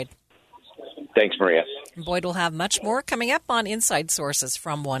 Thanks, Boyd. Thanks, Maria. Boyd will have much more coming up on Inside Sources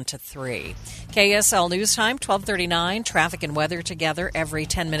from 1 to 3. KSL News Time, 12:39. Traffic and weather together every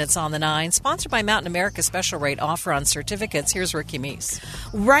 10 minutes on the 9. Sponsored by Mountain America Special Rate Offer on Certificates. Here's Ricky Meese.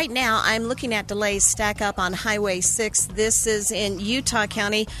 Right now, I'm looking at delays stack up on Highway 6. This is in Utah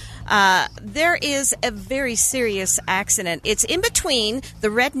County. There is a very serious accident. It's in between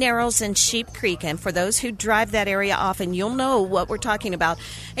the Red Narrows and Sheep Creek. And for those who drive that area often, you'll know what we're talking about.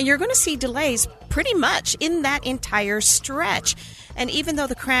 And you're going to see delays pretty much in that entire stretch. And even though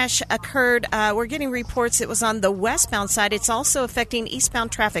the crash occurred, we're getting reports it was on the westbound side. It's also affecting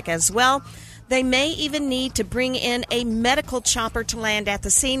eastbound traffic as well. They may even need to bring in a medical chopper to land at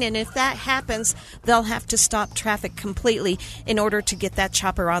the scene, and if that happens, they'll have to stop traffic completely in order to get that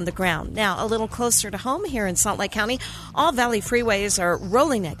chopper on the ground. Now, a little closer to home here in Salt Lake County, all valley freeways are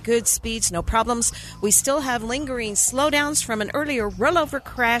rolling at good speeds, no problems. We still have lingering slowdowns from an earlier rollover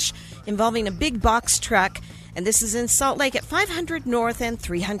crash involving a big box truck. And this is in Salt Lake at 500 North and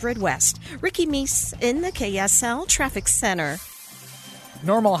 300 West. Ricky Meese in the KSL Traffic Center.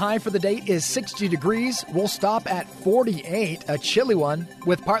 Normal high for the day is 60 degrees. We'll stop at 48, a chilly one,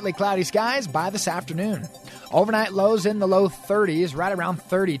 with partly cloudy skies by this afternoon. Overnight lows in the low 30s, right around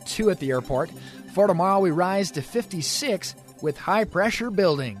 32 at the airport. For tomorrow, we rise to 56 with high pressure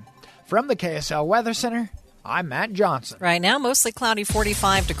building. From the KSL Weather Center, I'm Matt Johnson. Right now, mostly cloudy,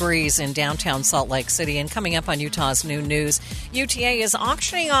 45 degrees in downtown Salt Lake City. And coming up on Utah's Noon News, UTA is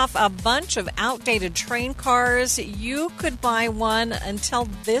auctioning off a bunch of outdated train cars. You could buy one until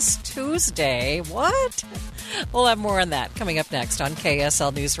this Tuesday. What? We'll have more on that coming up next on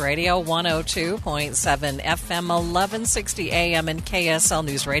KSL News Radio, 102.7 FM, 1160 AM, and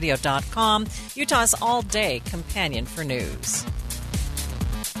KSLNewsRadio.com, Utah's all-day companion for news.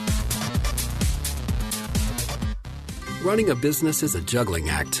 Running a business is a juggling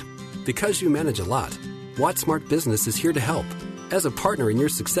act. Because you manage a lot, WattSmart Business is here to help. As a partner in your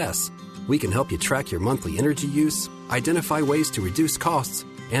success, we can help you track your monthly energy use, identify ways to reduce costs,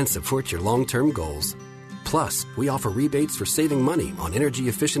 and support your long-term goals. Plus, we offer rebates for saving money on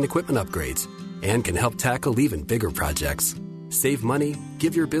energy-efficient equipment upgrades and can help tackle even bigger projects. Save money,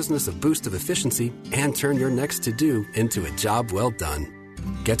 give your business a boost of efficiency, and turn your next to-do into a job well done.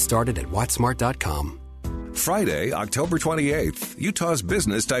 Get started at wattsmart.com. Friday, October 28th, Utah's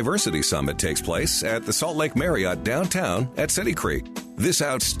Business Diversity Summit takes place at the Salt Lake Marriott downtown at City Creek. This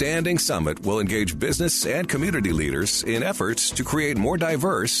outstanding summit will engage business and community leaders in efforts to create more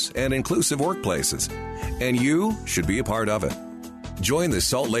diverse and inclusive workplaces, and you should be a part of it. Join the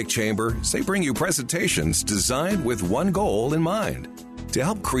Salt Lake Chamber as they bring you presentations designed with one goal in mind: to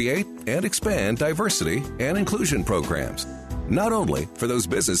help create and expand diversity and inclusion programs, not only for those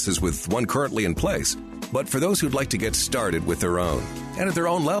businesses with one currently in place, but for those who'd like to get started with their own and at their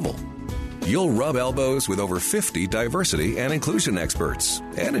own level. You'll rub elbows with over 50 diversity and inclusion experts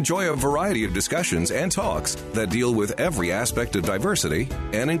and enjoy a variety of discussions and talks that deal with every aspect of diversity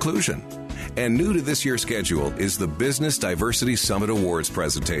and inclusion. And new to this year's schedule is the Business Diversity Summit Awards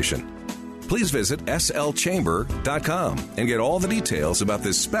presentation. Please visit slchamber.com and get all the details about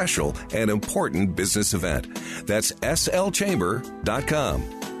this special and important business event. That's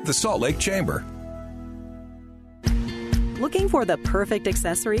slchamber.com. The Salt Lake Chamber. Looking for the perfect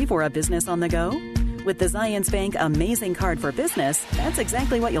accessory for a business on the go? With the Zions Bank Amazing Card for Business, that's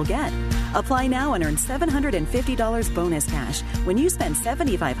exactly what you'll get. Apply now and earn $750 bonus cash when you spend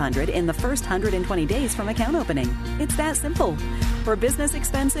 $7,500 in the first 120 days from account opening. It's that simple. For business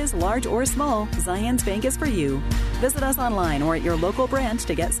expenses, large or small, Zions Bank is for you. Visit us online or at your local branch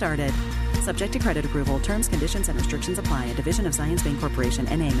to get started. Subject to credit approval. Terms, conditions, and restrictions apply. A division of Zions Bank Corporation,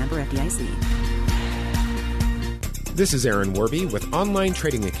 N.A., member FDIC. This is Aaron Warby with Online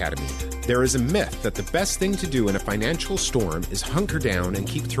Trading Academy. There is a myth that the best thing to do in a financial storm is hunker down and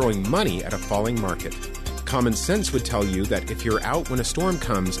keep throwing money at a falling market. Common sense would tell you that if you're out when a storm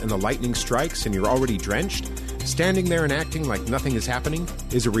comes and the lightning strikes and you're already drenched, standing there and acting like nothing is happening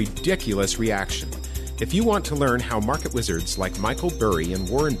is a ridiculous reaction. If you want to learn how market wizards like Michael Burry and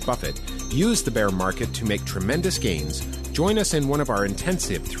Warren Buffett use the bear market to make tremendous gains, join us in one of our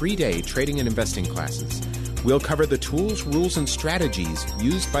intensive 3-day trading and investing classes. We'll cover the tools, rules, and strategies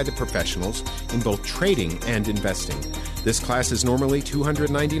used by the professionals in both trading and investing. This class is normally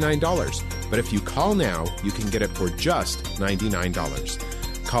 $299, but if you call now, you can get it for just $99.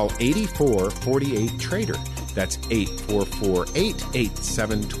 Call 8448-TRADER. That's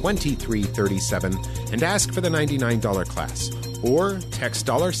 844-887-2337 and ask for the $99 class. Or text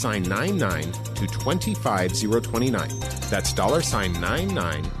 $99 to 25029. That's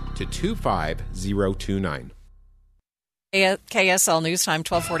 $99 to 25029. KSL News Time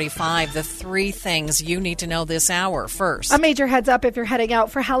 1245. The 3 things you need to know this hour. First, a major heads up if you're heading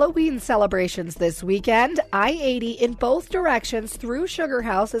out for Halloween celebrations this weekend. I-80 in both directions through Sugar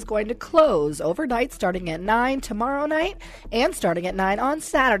House is going to close overnight starting at 9 tomorrow night and starting at 9 on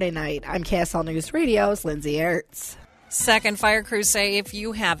Saturday night. I'm KSL News Radio's Lindsay Ertz. Second, fire crews say if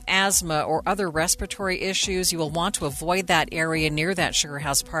you have asthma or other respiratory issues, you will want to avoid that area near that Sugar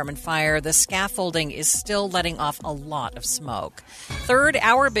House apartment fire. The scaffolding is still letting off a lot of smoke. Third,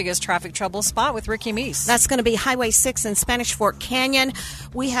 our biggest traffic trouble spot with Ricky Meese. That's going to be Highway 6 in Spanish Fork Canyon.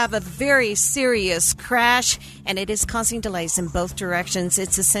 We have a very serious crash, and it is causing delays in both directions.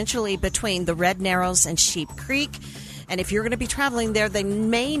 It's essentially between the Red Narrows and Sheep Creek. And if you're going to be traveling there, they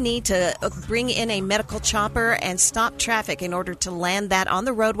may need to bring in a medical chopper and stop traffic in order to land that on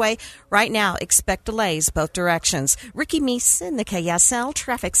the roadway. Right now, expect delays both directions. Ricky Meese in the KSL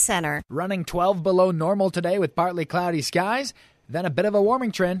Traffic Center. Running 12 below normal today with partly cloudy skies, then a bit of a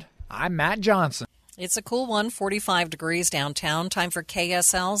warming trend. I'm Matt Johnson. It's a cool one, 45 degrees downtown. Time for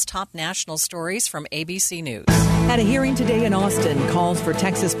KSL's top national stories from ABC News. At a hearing today in Austin, calls for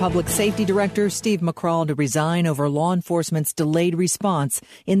Texas Public Safety Director Steve McCraw to resign over law enforcement's delayed response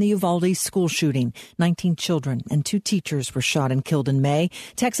in the Uvalde school shooting. 19 children and 2 teachers were shot and killed in May.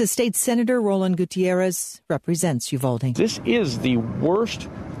 Texas State Senator Roland Gutierrez represents Uvalde. This is the worst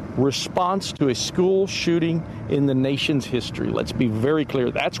response to a school shooting in the nation's history. Let's be very clear.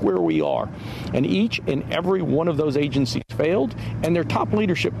 That's where we are. And each and every one of those agencies failed, and their top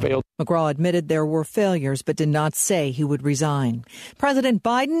leadership failed. McCraw admitted there were failures, but did not say he would resign. President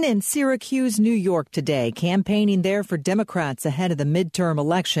Biden in Syracuse, New York today, campaigning there for Democrats ahead of the midterm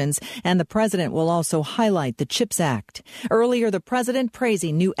elections, and the president will also highlight the CHIPS Act. Earlier, the president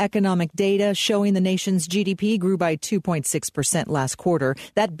praising new economic data showing the nation's GDP grew by 2.6% last quarter.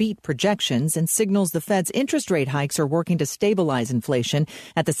 That beat projections and signals the Fed's interest rate hikes are working to stabilize inflation.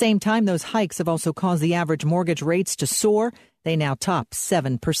 At the same time, those hikes have also caused the average mortgage rates to soar. They now top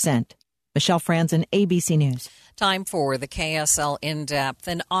 7%. Michelle Franzen, ABC News. Time for the KSL In-Depth.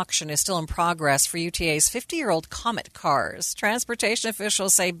 An auction is still in progress for UTA's 50-year-old Comet cars. Transportation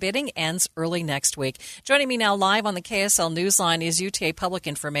officials say bidding ends early next week. Joining me now live on the KSL Newsline is UTA Public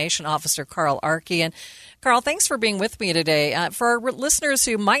Information Officer Carl Archie. And Carl, thanks for being with me today. For our listeners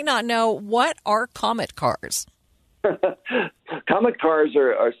who might not know, what are Comet cars? Comet cars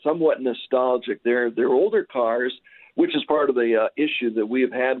are somewhat nostalgic. They're older cars, which is part of the issue that we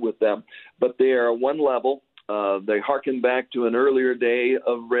have had with them. But they are one level. They harken back to an earlier day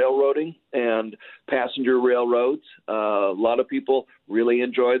of railroading and passenger railroads. A lot of people really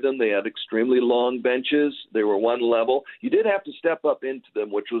enjoyed them. They had extremely long benches. They were one level. You did have to step up into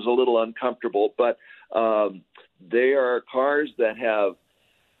them, which was a little uncomfortable, but they are cars that have,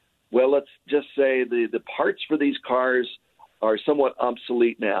 well, let's just say the parts for these cars are somewhat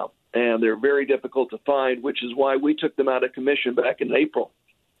obsolete now, and they're very difficult to find, which is why we took them out of commission back in April.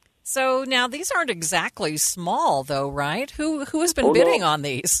 So now these aren't exactly small, though, right? Who has been bidding on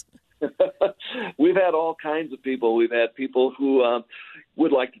these? We've had all kinds of people. We've had people who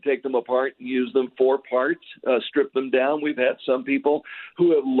would like to take them apart and use them for parts, strip them down. We've had some people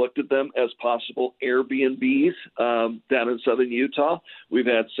who have looked at them as possible Airbnbs down in southern Utah. We've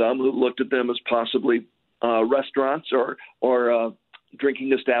had some who looked at them as possibly restaurants or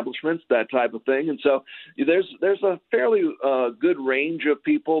drinking establishments, that type of thing. And so there's a fairly good range of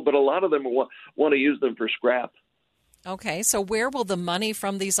people, but a lot of them want to use them for scrap. Okay, so where will the money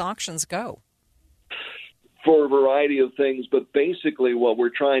from these auctions go? For a variety of things, but basically what we're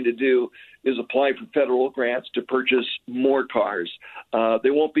trying to do is apply for federal grants to purchase more cars.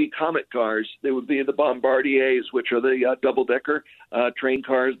 They won't be Comet cars. They would be the Bombardiers, which are the double-decker train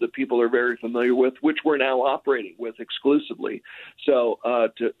cars that people are very familiar with, which we're now operating with exclusively. So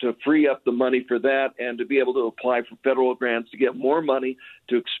to free up the money for that and to be able to apply for federal grants to get more money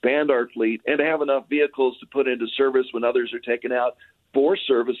to expand our fleet and to have enough vehicles to put into service when others are taken out for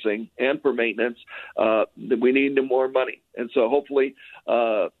servicing and for maintenance, we need more money. And so hopefully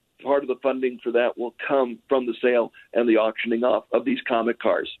part of the funding for that will come from the sale and the auctioning off of these Comet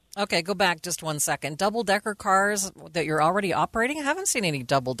cars. Okay, go back just 1 second. Double-decker cars that you're already operating? I haven't seen any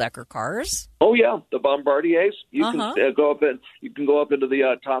double-decker cars. Oh, yeah, the Bombardiers. You can go up into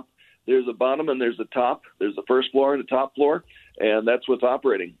the top. There's a bottom and there's a top. There's the first floor and the top floor, and that's what's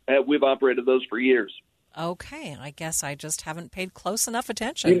operating. We've operated those for years. Okay, I guess I just haven't paid close enough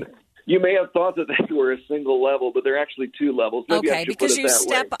attention. You may have thought that they were a single level, but they're actually two levels. Maybe okay, because you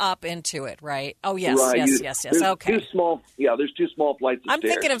step up into it, right? Oh, yes, right. yes. Okay. There's two small flights of I'm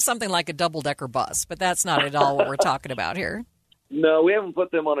stairs. thinking of something like a double-decker bus, but that's not at all what we're talking about here. No, we haven't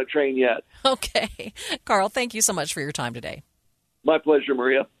put them on a train yet. Okay. Carl, thank you so much for your time today. My pleasure,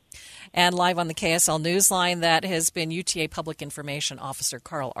 Maria. And live on the KSL Newsline, that has been UTA Public Information Officer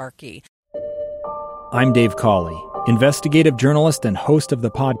Carl Arki. I'm Dave Cawley, investigative journalist and host of the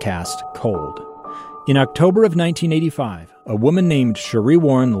podcast Cold. In October of 1985, a woman named Cherie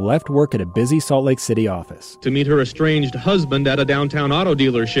Warren left work at a busy Salt Lake City office to meet her estranged husband at a downtown auto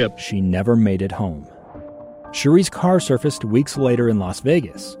dealership. She never made it home. Cherie's car surfaced weeks later in Las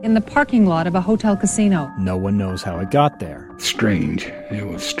Vegas. In the parking lot of a hotel casino. No one knows how it got there. Strange. It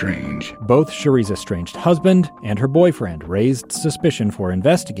was strange. Both Cherie's estranged husband and her boyfriend raised suspicion for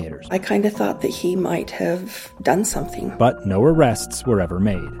investigators. I kind of thought that he might have done something. But no arrests were ever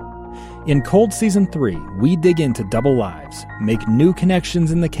made. In Cold Season 3, we dig into double lives, make new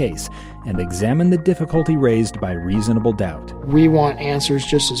connections in the case, and examine the difficulty raised by reasonable doubt. We want answers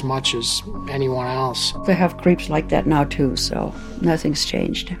just as much as anyone else. They have creeps like that now too, so nothing's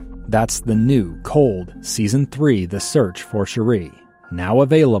changed. That's the new Cold Season 3, The Search for Cherie, now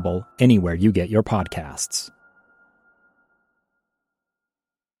available anywhere you get your podcasts.